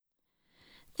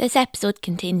This episode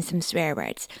contains some swear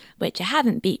words, which I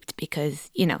haven't beeped because,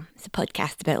 it's a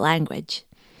podcast about language.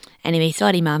 Anyway,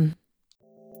 sorry, Mum.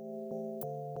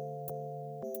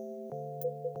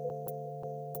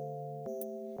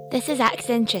 This is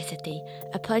Accentricity,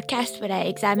 a podcast where I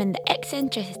examine the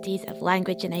eccentricities of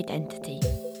language and identity.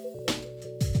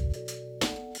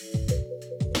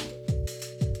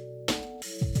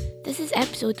 This is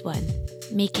episode 1,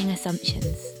 Making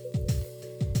Assumptions.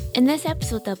 In this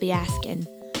episode I'll be asking,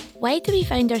 why do we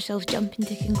find ourselves jumping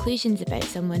to conclusions about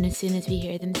someone as soon as we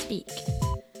hear them speak?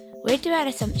 Where do our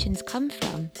assumptions come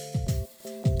from?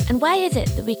 And why is it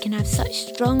that we can have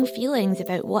such strong feelings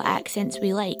about what accents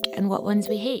we like and what ones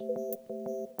we hate?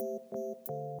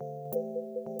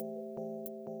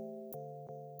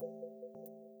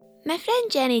 My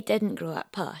friend Jenny didn't grow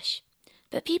up posh,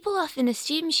 but people often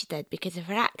assume she did because of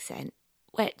her accent,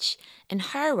 which, in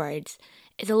her words,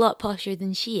 is a lot posher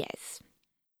than she is.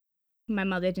 My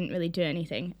mother didn't really do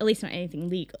anything, at least not anything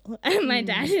legal. My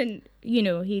dad didn't,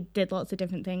 he did lots of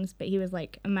different things, but he was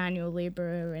like a manual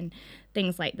labourer and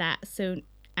things like that. So,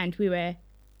 and we were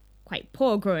quite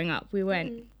poor growing up. We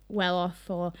weren't well off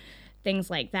or things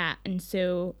like that. And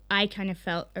so I kind of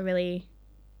felt that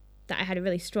I had a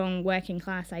really strong working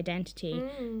class identity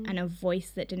and a voice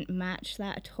that didn't match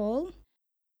that at all.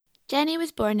 Jenny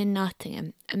was born in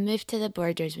Nottingham and moved to the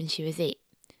Borders when she was 8.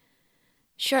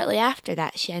 Shortly after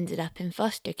that, she ended up in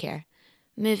foster care,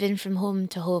 moving from home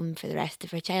to home for the rest of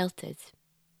her childhood.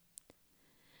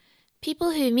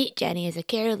 People who meet Jenny as a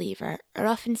care leaver are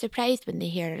often surprised when they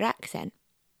hear her accent.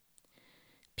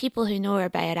 People who know her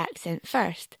by her accent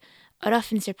first are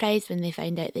often surprised when they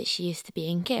find out that she used to be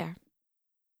in care.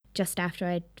 Just after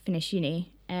I'd finished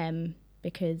uni,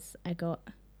 because I got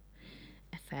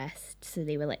a first, so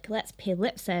they were like, let's pay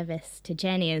lip service to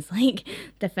Jenny as like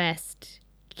the first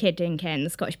kid in care in the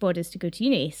Scottish Borders to go to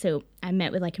uni. So I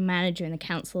met with like a manager in the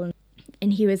council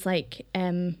and he was like,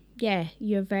 yeah,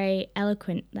 you're very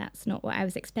eloquent. That's not what I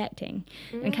was expecting.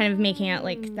 And kind of making out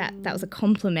like that was a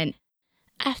compliment.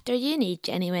 After uni,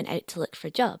 Jenny went out to look for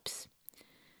jobs.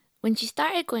 When she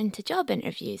started going to job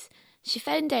interviews, she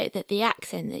found out that the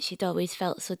accent that she'd always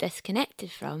felt so disconnected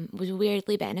from was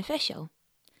weirdly beneficial.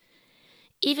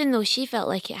 Even though she felt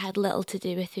like it had little to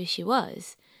do with who she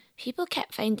was, people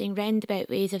kept finding roundabout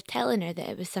ways of telling her that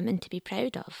it was something to be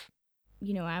proud of.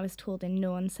 I was told in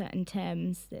no uncertain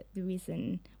terms that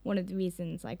one of the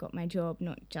reasons I got my job,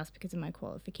 not just because of my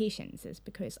qualifications, is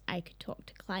because I could talk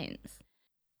to clients.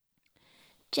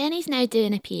 Jenny's now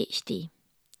doing a PhD.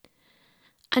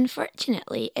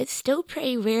 Unfortunately, it's still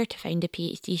pretty rare to find a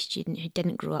PhD student who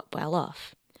didn't grow up well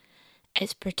off.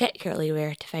 It's particularly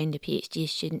rare to find a PhD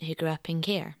student who grew up in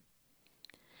care.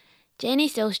 Jenny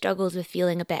still struggles with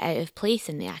feeling a bit out of place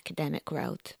in the academic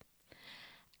world.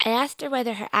 I asked her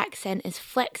whether her accent is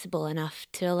flexible enough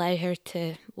to allow her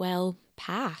to,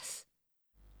 pass.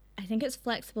 I think it's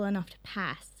flexible enough to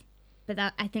pass, but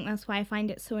I think that's why I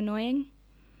find it so annoying.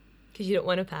 Because you don't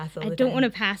want to pass all the time. I don't want to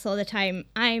pass all the time.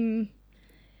 I'm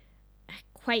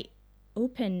quite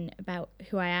open about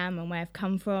who I am and where I've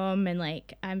come from, and I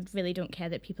really don't care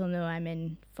that people know I'm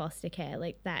in foster care.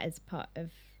 That is part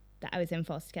of that I was in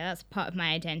foster care. That's part of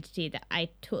my identity that I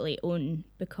totally own,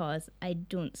 because I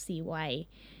don't see why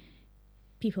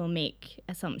people make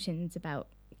assumptions about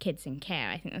kids in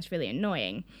care. I think that's really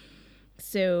annoying.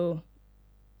 So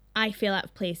I feel out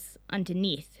of place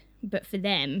underneath, but for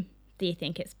them, they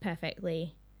think it's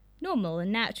perfectly normal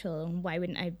and natural. And why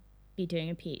wouldn't I be doing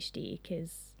a PhD?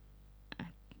 Because I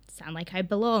sound like I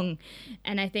belong.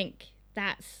 And I think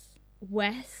that's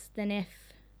worse than if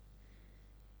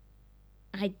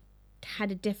I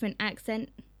had a different accent.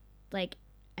 I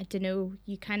don't know,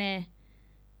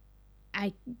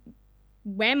 I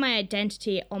wear my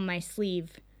identity on my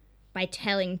sleeve by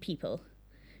telling people,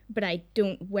 but I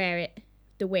don't wear it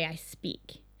the way I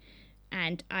speak.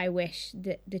 And I wish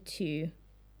that the two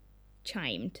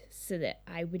chimed so that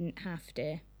I wouldn't have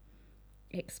to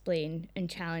explain and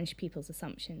challenge people's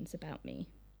assumptions about me.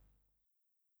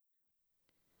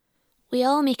 We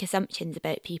all make assumptions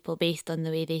about people based on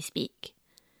the way they speak.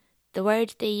 The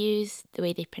words they use, the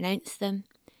way they pronounce them,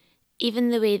 even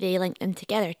the way they link them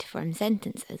together to form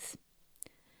sentences.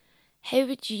 How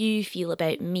would you feel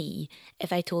about me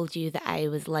if I told you that I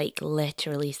was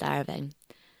literally starving?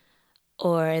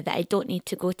 Or that I don't need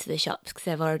to go to the shops because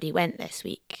I've already went this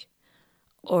week?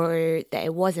 Or that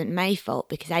it wasn't my fault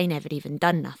because I never even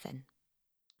done nothing?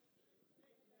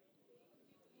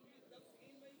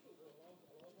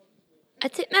 I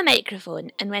took my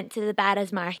microphone and went to the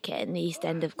Barras Market in the East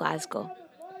End of Glasgow.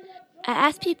 I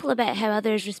asked people about how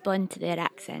others respond to their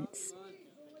accents.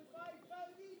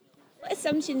 What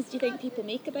assumptions do you think people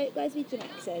make about Glaswegian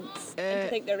accents? And do you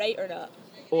think they're right or not?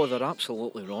 Oh, they're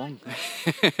absolutely wrong.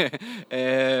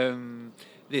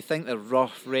 They think they're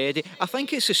rough, ready. I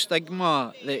think it's a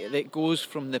stigma that goes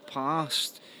from the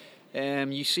past.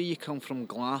 You see, you come from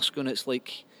Glasgow, and it's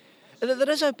like there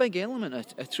is a big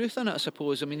element of truth in it, I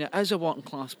suppose. I mean, it is a working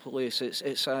class place.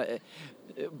 It's a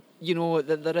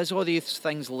there is all these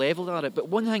things levelled at it. But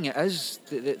one thing it is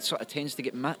that sort of tends to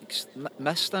get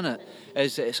missed in it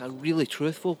is that it's a really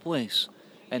truthful place,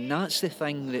 and that's the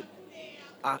thing that.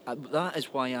 That is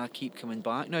why I keep coming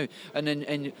back now.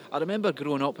 And I remember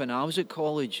growing up when I was at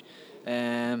college,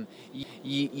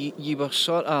 you were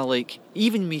sort of like,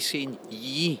 even me saying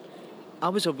ye, I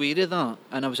was aware of that,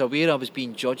 and I was aware I was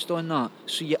being judged on that.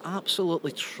 So you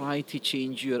absolutely try to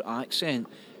change your accent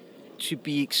to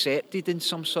be accepted in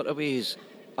some sort of ways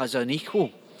as an equal.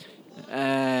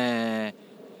 The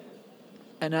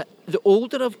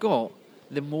older I've got,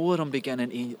 the more I'm beginning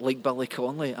to, like Billy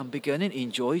Connolly, I'm beginning to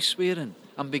enjoy swearing.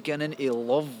 I'm beginning to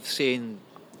love saying,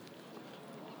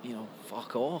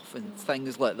 fuck off and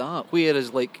things like that.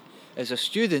 Whereas, like, as a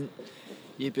student,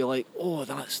 you'd be like, oh,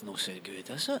 that's not so good,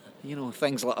 is it?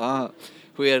 Things like that.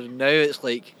 Where now it's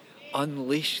like,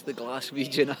 unleash the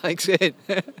Glaswegian accent.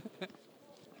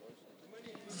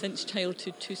 Since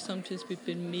childhood too, sometimes we've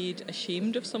been made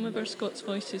ashamed of some of our Scots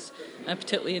voices,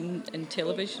 particularly in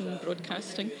television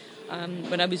broadcasting.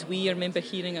 When I was wee, I remember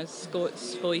hearing a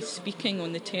Scots voice speaking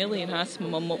on the telly and asked my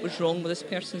mum what was wrong with this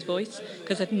person's voice,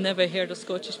 because I'd never heard a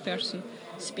Scottish person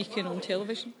speaking on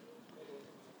television.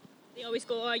 They always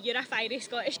go, oh, you're a fiery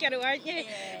Scottish girl, aren't you?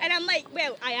 Yeah. And I'm like,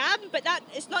 well, I am, but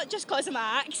it's not just because of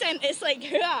my accent, it's like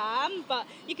who I am. But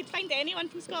you could find anyone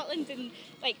from Scotland, and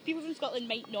like people from Scotland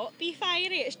might not be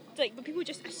fiery. It's like, but people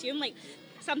just assume, like,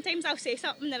 sometimes I'll say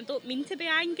something and I don't mean to be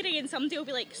angry, and somebody will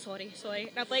be like, sorry.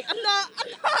 And I'm like, I'm not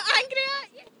angry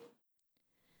at you.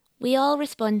 We all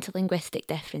respond to linguistic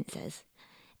differences.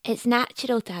 It's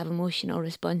natural to have emotional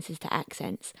responses to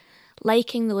accents,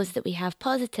 liking those that we have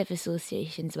positive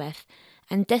associations with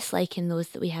and disliking those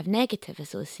that we have negative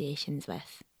associations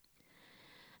with.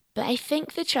 But I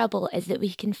think the trouble is that we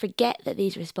can forget that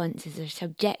these responses are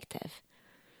subjective,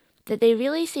 that they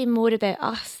really say more about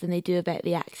us than they do about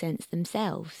the accents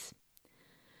themselves.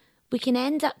 We can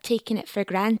end up taking it for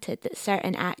granted that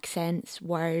certain accents,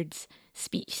 words,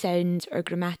 speech sounds, or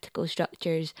grammatical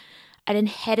structures are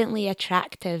inherently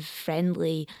attractive,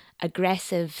 friendly,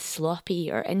 aggressive,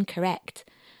 sloppy, or incorrect,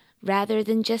 rather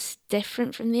than just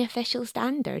different from the official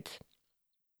standard.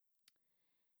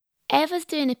 Eva's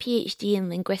doing a PhD in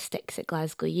linguistics at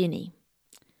Glasgow Uni.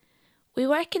 We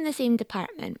work in the same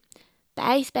department, but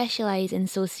I specialise in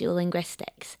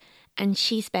sociolinguistics and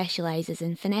she specialises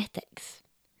in phonetics.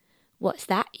 What's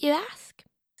that, you ask?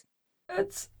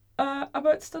 It's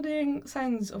about studying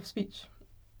sounds of speech,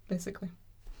 basically.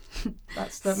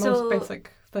 That's the most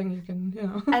basic thing you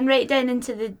can, And right down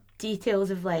into the details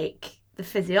of, like, the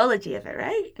physiology of it,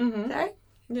 right? Mm-hmm. Sorry?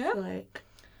 Yeah.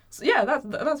 So, yeah,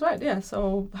 that's right, yeah.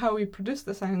 So how we produce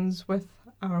the sounds with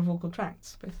our vocal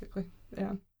tracts, basically,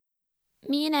 yeah.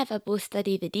 Me and Eva both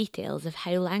study the details of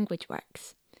how language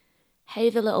works. How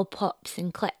the little pops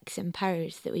and clicks and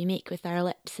purrs that we make with our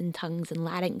lips and tongues and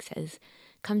larynxes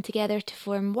come together to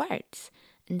form words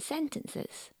and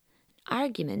sentences,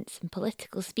 arguments and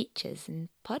political speeches and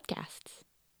podcasts.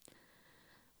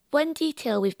 One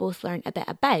detail we've both learnt a bit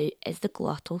about is the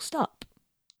glottal stop.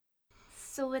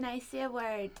 So when I say a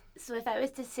word, so if I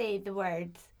was to say the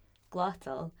word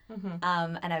glottal,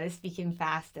 and I was speaking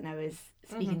fast and I was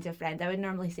speaking to a friend, I would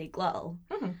normally say glottal.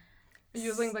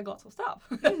 Using the glottal stop.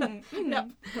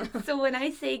 Yep. So when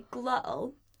I say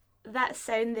glottal, that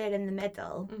sound there in the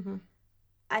middle,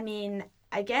 I mean,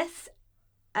 I guess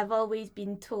I've always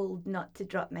been told not to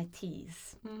drop my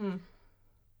T's.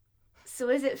 So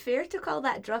is it fair to call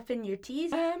that dropping your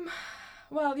T's?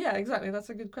 Well, yeah, exactly. That's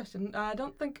a good question. I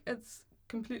don't think it's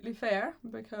completely fair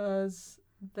because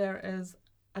there is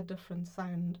a different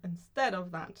sound instead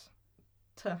of that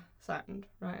t sound,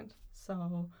 right?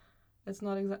 So it's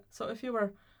not exact. So if you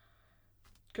were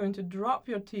going to drop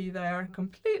your T there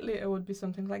completely, it would be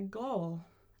something like glol.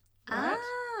 Right?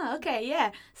 Ah, okay,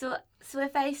 yeah. So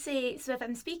if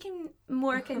I'm speaking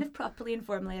more kind of properly and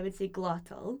formally, I would say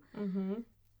glottal.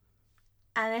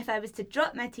 And if I was to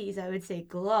drop my T's, I would say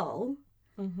glol.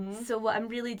 So what I'm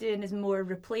really doing is more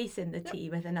replacing the T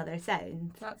with another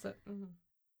sound. That's it.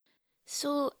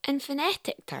 So in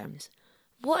phonetic terms,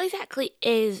 what exactly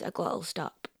is a glottal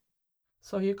stop?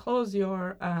 So you close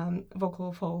your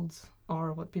vocal folds,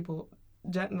 or what people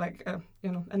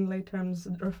in lay terms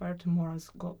refer to more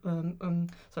as sort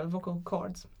of vocal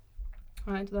cords.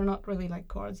 right? They're not really like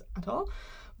chords at all,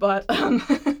 but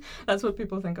that's what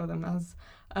people think of them as.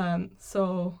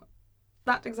 So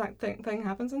that exact thing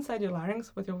happens inside your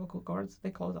larynx with your vocal cords.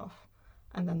 They close off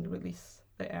and then release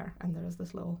the air, and there is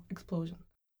this little explosion.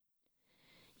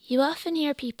 You often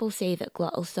hear people say that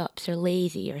glottal stops are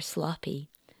lazy or sloppy,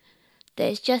 that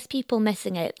it's just people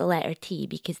missing out the letter T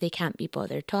because they can't be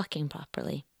bothered talking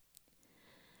properly.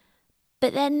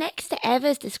 But then next to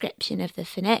Eva's description of the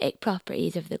phonetic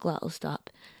properties of the glottal stop,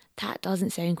 that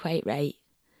doesn't sound quite right.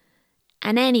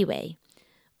 And anyway,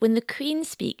 when the Queen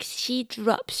speaks, she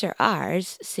drops her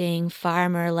R's, saying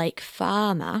farmer like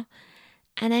farmer,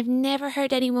 and I've never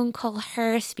heard anyone call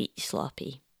her speech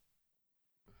sloppy.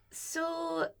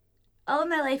 So, all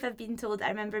my life I've been told, I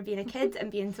remember being a kid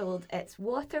and being told it's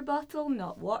water bottle,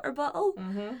 not water bottle,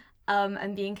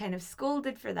 and being kind of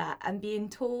scolded for that, and being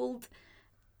told,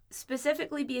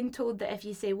 specifically being told that if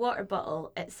you say water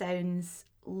bottle, it sounds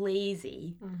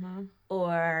lazy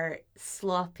or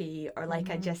sloppy or like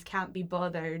I just can't be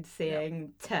bothered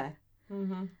saying t.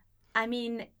 I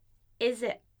mean, is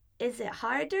it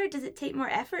harder? Does it take more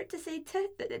effort to say t?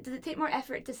 Does it take more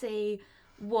effort to say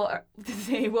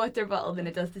water bottle than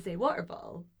it does to say water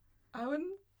bottle? I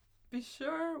wouldn't be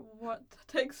sure what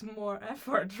takes more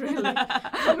effort, really.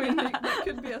 I mean, there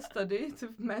could be a study to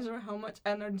measure how much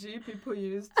energy people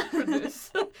use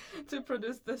to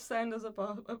produce this sound as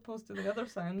opposed to the other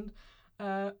sound.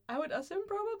 I would assume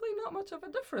probably not much of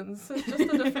a difference. It's just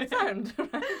a different sound,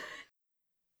 right?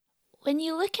 When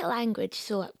you look at language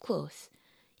so up close,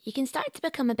 you can start to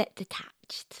become a bit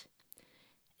detached.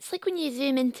 It's like when you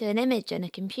zoom into an image on a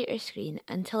computer screen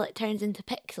until it turns into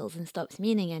pixels and stops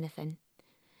meaning anything.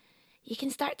 You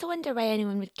can start to wonder why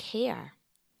anyone would care.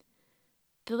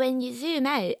 But when you zoom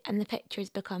out and the pictures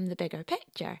become the bigger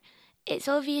picture, it's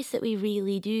obvious that we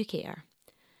really do care.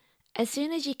 As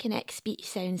soon as you connect speech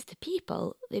sounds to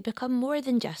people, they become more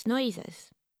than just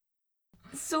noises.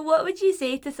 So what would you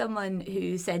say to someone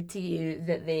who said to you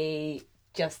that they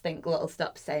just think glottal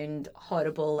stops sound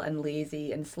horrible and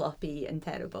lazy and sloppy and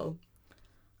terrible?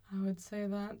 I would say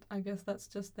that I guess that's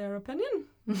just their opinion.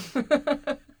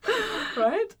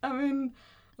 Right? I mean,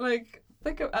 like,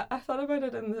 I thought about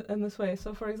it in this way.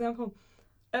 So, for example,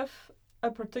 if a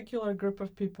particular group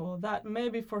of people that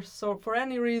maybe for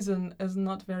any reason is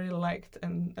not very liked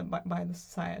by the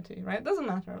society, right? Doesn't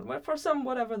matter. For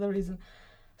whatever the reason,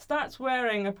 starts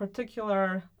wearing a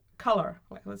particular color,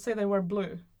 like let's say they wear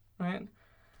blue, right?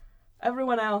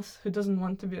 Everyone else who doesn't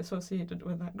want to be associated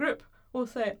with that group will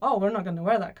say, oh, we're not going to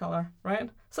wear that color, right?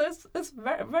 So it's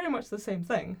very, very much the same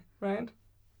thing, right?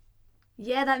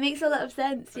 Yeah, that makes a lot of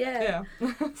sense, yeah.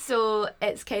 So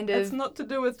it's kind of... It's not to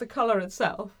do with the colour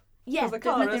itself. Yeah, the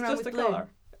colour is just a colour.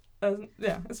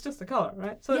 It's just a colour,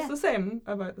 right? So it's the same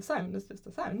about the sound, it's just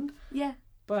a sound. Yeah.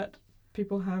 But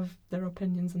people have their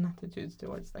opinions and attitudes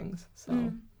towards things.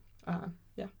 So,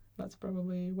 that's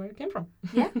probably where it came from.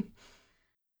 Yeah.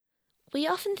 We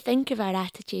often think of our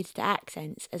attitudes to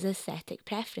accents as aesthetic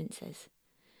preferences,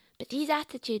 but these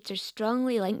attitudes are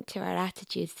strongly linked to our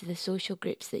attitudes to the social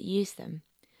groups that use them,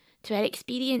 to our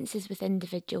experiences with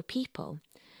individual people,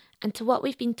 and to what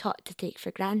we've been taught to take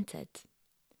for granted.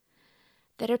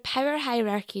 There are power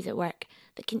hierarchies at work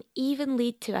that can even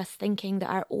lead to us thinking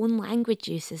that our own language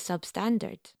use is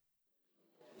substandard.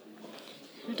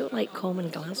 I don't like common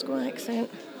Glasgow accent.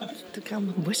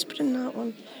 I'm whispering that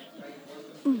one.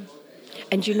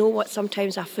 And you know what?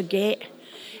 Sometimes I forget.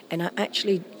 And I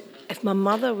actually,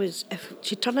 if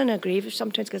she'd turn in her grave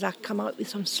sometimes because I come out with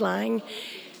some slang,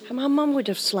 and my mum would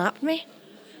have slapped me.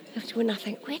 When I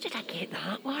think, where did I get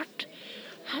that word?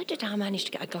 How did I manage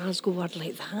to get a Glasgow word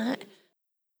like that?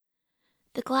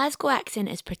 The Glasgow accent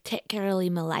is particularly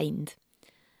maligned.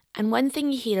 And one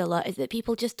thing you hear a lot is that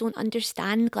people just don't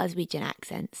understand Glaswegian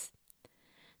accents.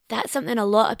 That's something a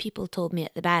lot of people told me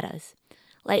at the Barras,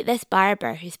 like this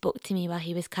barber who spoke to me while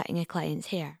he was cutting a client's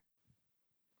hair.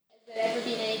 Has there ever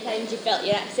been any times you felt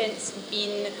your accent's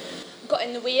got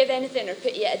in the way of anything or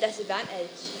put you at a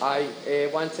disadvantage? Aye,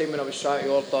 one time when I was trying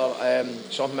to order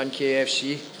something in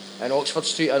KFC in Oxford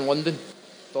Street in London,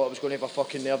 thought I was going to have a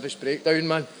fucking nervous breakdown,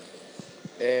 man.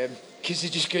 Because they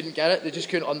just couldn't get it, they just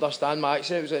couldn't understand my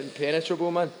accent, it was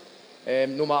impenetrable, man.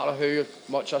 No matter how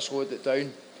much I slowed it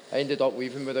down, I ended up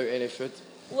leaving without any food.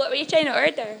 What were you trying to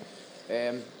order?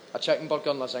 A chicken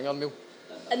burger and a zinger meal.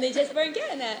 And they just weren't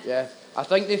getting it? Yeah, I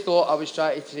think they thought I was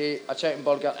trying to say a chicken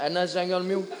burger in a zinger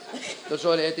meal. There's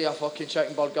already a fucking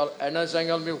chicken burger in a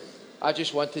zinger meal. I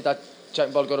just wanted a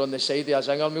chicken burger on the side of a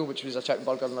zinger meal, which was a chicken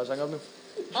burger and a zinger meal.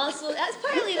 Also, that's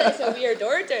partly that's a weird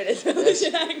order as well as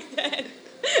an accent.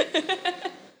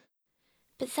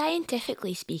 But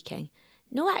scientifically speaking,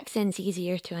 No accent's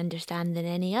easier to understand than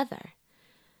any other.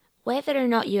 Whether or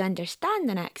not you understand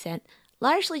an accent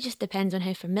largely just depends on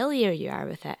how familiar you are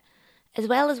with it, as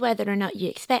well as whether or not you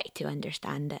expect to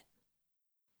understand it.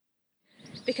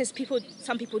 Because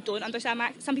some people don't understand my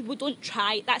accent, some people don't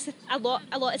try. That's a lot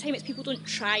of time it's people don't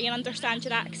try and understand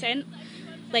your accent.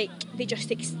 Like, they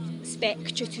just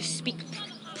expect you to speak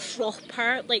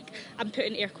proper. Like, I'm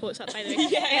putting air quotes up, by the way.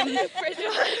 For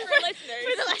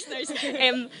the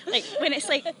listeners. Like, when it's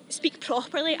like, speak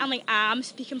properly, I'm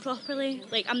speaking properly.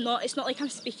 Like, I'm not, it's not like I'm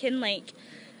speaking like,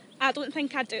 I don't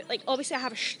think I do, like, obviously I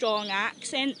have a strong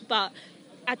accent, but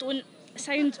I don't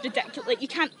sound ridiculous. Like, you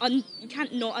can't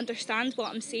not understand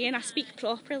what I'm saying. I speak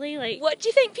properly. Like, What do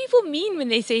you think people mean when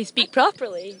they say speak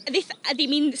properly? They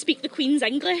mean speak the Queen's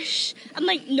English. I'm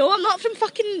like, no, I'm not even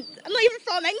from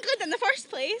England in the first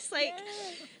place. Like,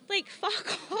 like,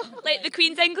 fuck off. Like, the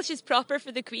Queen's English is proper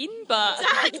for the Queen, but...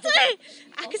 Exactly!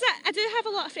 Because I do have a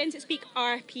lot of friends that speak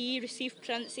RP, received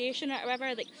pronunciation or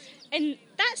whatever, like, and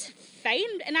that's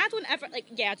fine. And I don't ever, like,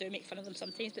 yeah, I do make fun of them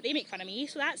sometimes, but they make fun of me,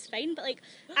 so that's fine. But, like,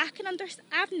 I can understand.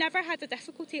 I've never had a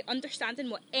difficulty understanding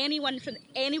what anyone from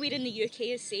anywhere in the UK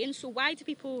is saying, so why do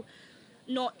people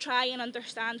not try and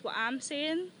understand what I'm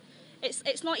saying?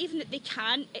 It's not even that they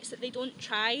can't, it's that they don't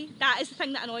try. That is the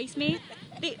thing that annoys me.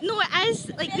 It is.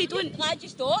 Like, they don't... Glad you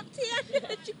stopped.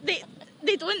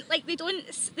 They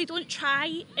don't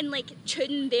try and, like,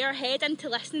 tune their head into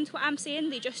listening to what I'm saying.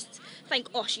 They just think,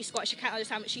 oh, she's Scottish, I can't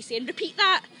understand what she's saying. Repeat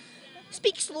that.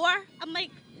 Speak slower. I'm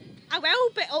like, I will,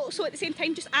 but also at the same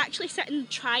time just actually sit and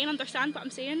try and understand what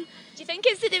I'm saying. Do you think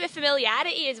it's to do with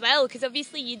familiarity as well? Because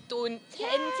obviously you don't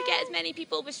tend to get as many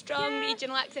people with strong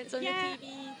regional accents on the TV.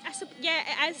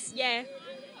 It is,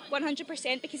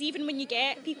 100%, because even when you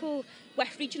get people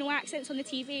with regional accents on the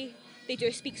TV, they do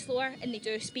speak slower and they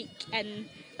do speak in,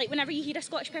 like, whenever you hear a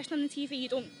Scottish person on the TV, you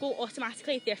don't go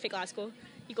automatically, they're from Glasgow.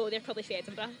 You go, they're probably from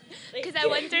Edinburgh. Because I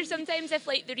wonder sometimes if,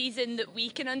 like, the reason that we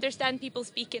can understand people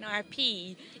speaking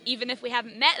RP, even if we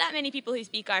haven't met that many people who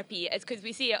speak RP, is because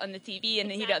we see it on the TV and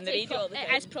hear it on the radio all the time.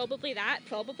 It is probably that,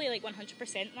 like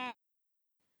 100% that.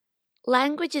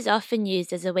 Language is often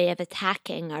used as a way of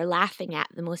attacking or laughing at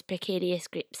the most precarious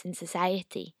groups in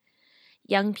society.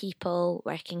 Young people,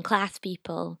 working class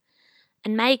people,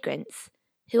 and migrants,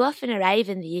 who often arrive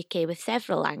in the UK with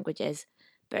several languages,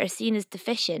 but are seen as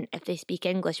deficient if they speak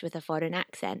English with a foreign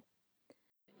accent.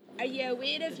 Are you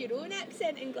aware of your own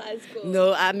accent in Glasgow?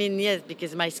 No, I mean, yes,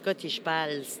 because my Scottish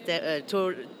pals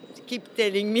keep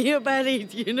telling me about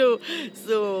it, you know.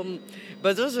 So,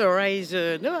 but otherwise,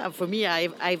 no, for me,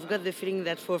 I've got the feeling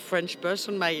that for a French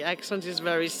person, my accent is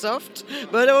very soft.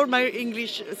 But all my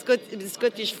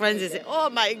Scottish friends, they say, oh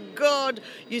my God,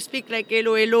 you speak like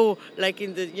hello, hello, like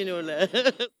in the, you know.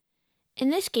 In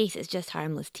this case, it's just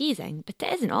harmless teasing, but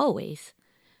it isn't always.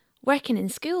 Working in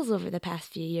schools over the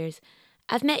past few years,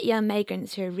 I've met young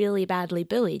migrants who are really badly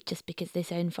bullied just because they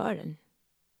sound foreign.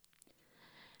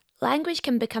 Language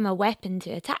can become a weapon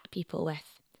to attack people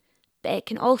with, but it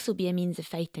can also be a means of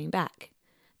fighting back,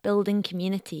 building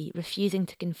community, refusing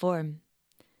to conform.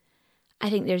 I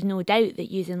think there's no doubt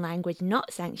that using language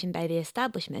not sanctioned by the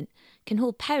establishment can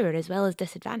hold power as well as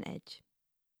disadvantage.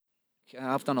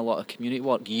 I've done a lot of community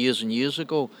work years and years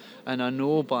ago, and I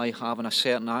know by having a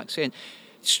certain accent,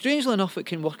 strangely enough, it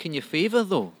can work in your favour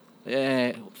though.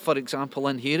 For example,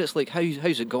 in here, it's like,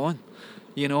 how's it going?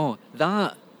 You know,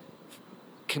 that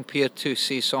compared to,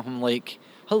 say, something like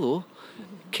hello,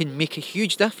 can make a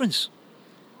huge difference.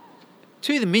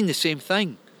 Two of them mean the same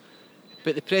thing,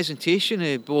 but the presentation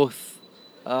of both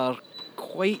are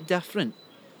quite different.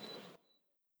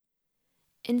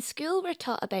 In school, we're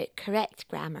taught about correct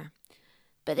grammar,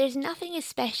 but there's nothing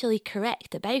especially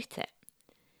correct about it.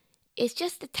 It's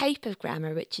just the type of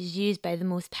grammar which is used by the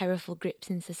most powerful groups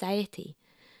in society,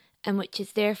 and which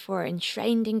is therefore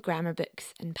enshrined in grammar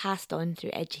books and passed on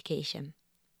through education.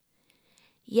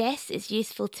 Yes, it's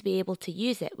useful to be able to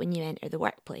use it when you enter the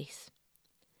workplace.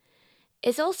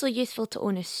 It's also useful to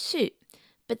own a suit,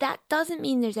 but that doesn't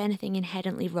mean there's anything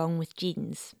inherently wrong with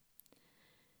jeans.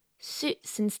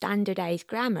 Suits and standardised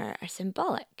grammar are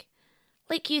symbolic,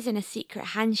 like using a secret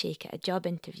handshake at a job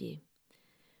interview,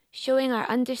 showing our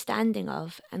understanding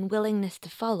of and willingness to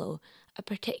follow a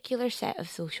particular set of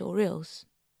social rules.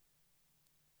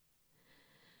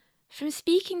 From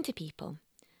speaking to people,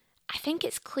 I think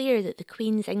it's clear that the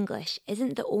Queen's English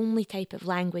isn't the only type of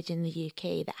language in the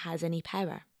UK that has any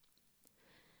power.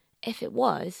 If it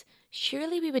was,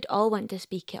 surely we would all want to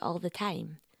speak it all the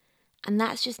time, and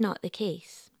that's just not the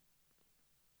case.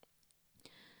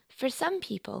 For some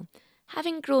people,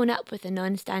 having grown up with a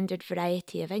non-standard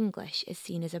variety of English is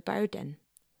seen as a burden.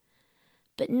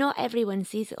 But not everyone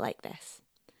sees it like this.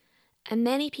 And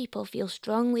many people feel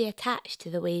strongly attached to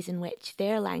the ways in which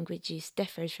their language use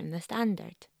differs from the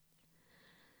standard.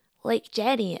 Like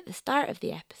Jenny at the start of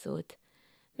the episode,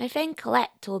 my friend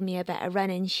Colette told me about a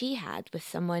run-in she had with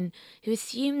someone who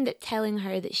assumed that telling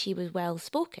her that she was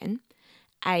well-spoken,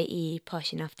 i.e.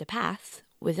 posh enough to pass,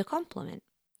 was a compliment.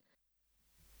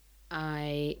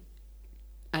 I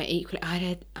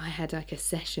had like a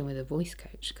session with a voice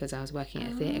coach because I was working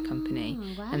at a theatre company,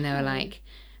 and they were like,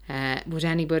 would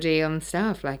anybody on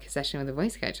staff like a session with a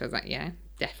voice coach? I was like, yeah,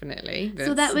 definitely.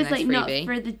 So that was nice like freebie. not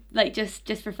for the like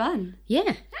just for fun.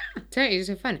 Yeah, totally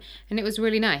just for fun, and it was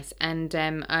really nice. And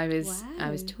I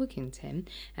was talking to him,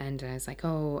 and I was like,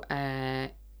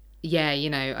 yeah, you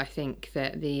know, I think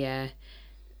that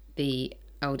the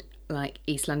old like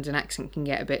East London accent can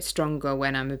get a bit stronger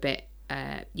when I'm a bit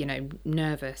you know,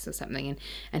 nervous or something.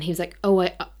 And he was like,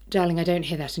 darling, I don't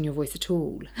hear that in your voice at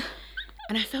all.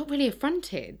 And I felt really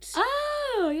affronted.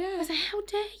 Oh, yeah. I was like, how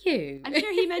dare you? I'm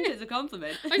sure he meant it as a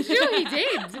compliment. I'm sure he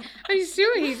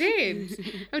did.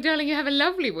 Oh, darling, you have a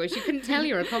lovely voice. You couldn't tell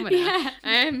you're a commoner. Yeah.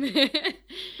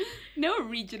 No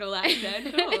regional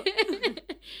accent. Oh.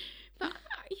 But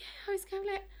yeah, I was kind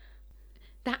of like,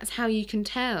 that's how you can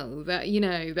tell that, you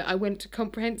know, that I went to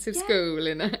comprehensive school,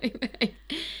 and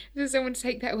for someone to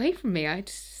take that away from me, I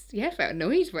just, felt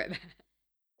annoyed by that.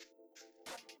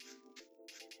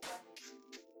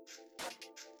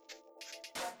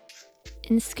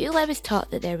 In school I was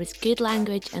taught that there was good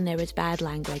language and there was bad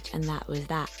language, and that was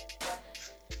that.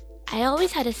 I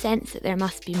always had a sense that there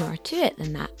must be more to it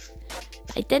than that,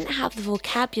 but I didn't have the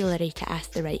vocabulary to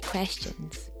ask the right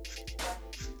questions.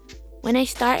 When I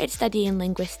started studying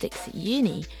linguistics at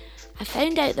uni, I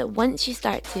found out that once you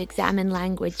start to examine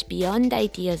language beyond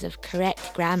ideas of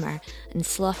correct grammar and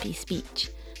sloppy speech,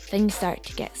 things start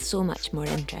to get so much more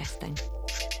interesting.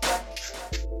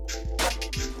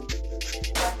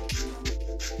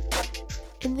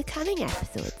 In the coming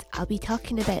episodes, I'll be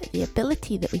talking about the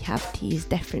ability that we have to use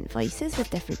different voices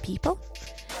with different people,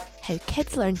 how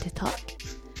kids learn to talk,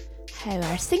 how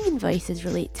our singing voices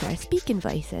relate to our speaking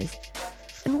voices,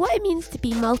 and what it means to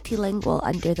be multilingual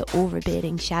under the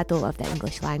overbearing shadow of the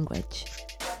English language.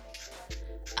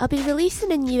 I'll be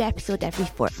releasing a new episode every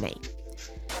fortnight.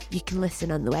 You can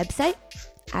listen on the website,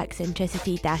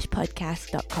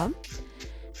 accentricity-podcast.com,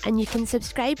 and you can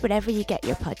subscribe wherever you get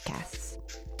your podcasts.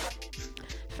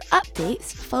 For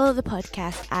updates, follow the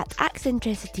podcast at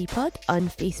accentricitypod on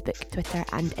Facebook, Twitter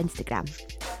and Instagram.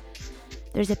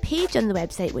 There's a page on the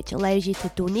website which allows you to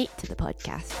donate to the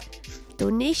podcast.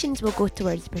 Donations will go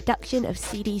towards the production of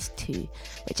Series 2,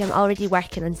 which I'm already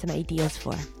working on some ideas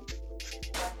for.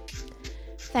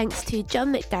 Thanks to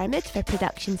John McDermott for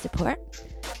production support,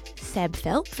 Seb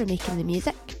Philp for making the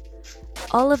music,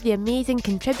 all of the amazing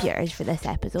contributors for this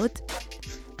episode,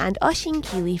 and Oisin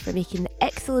Keeley for making the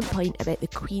excellent point about the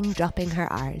Queen dropping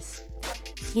her R's.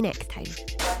 See you next time.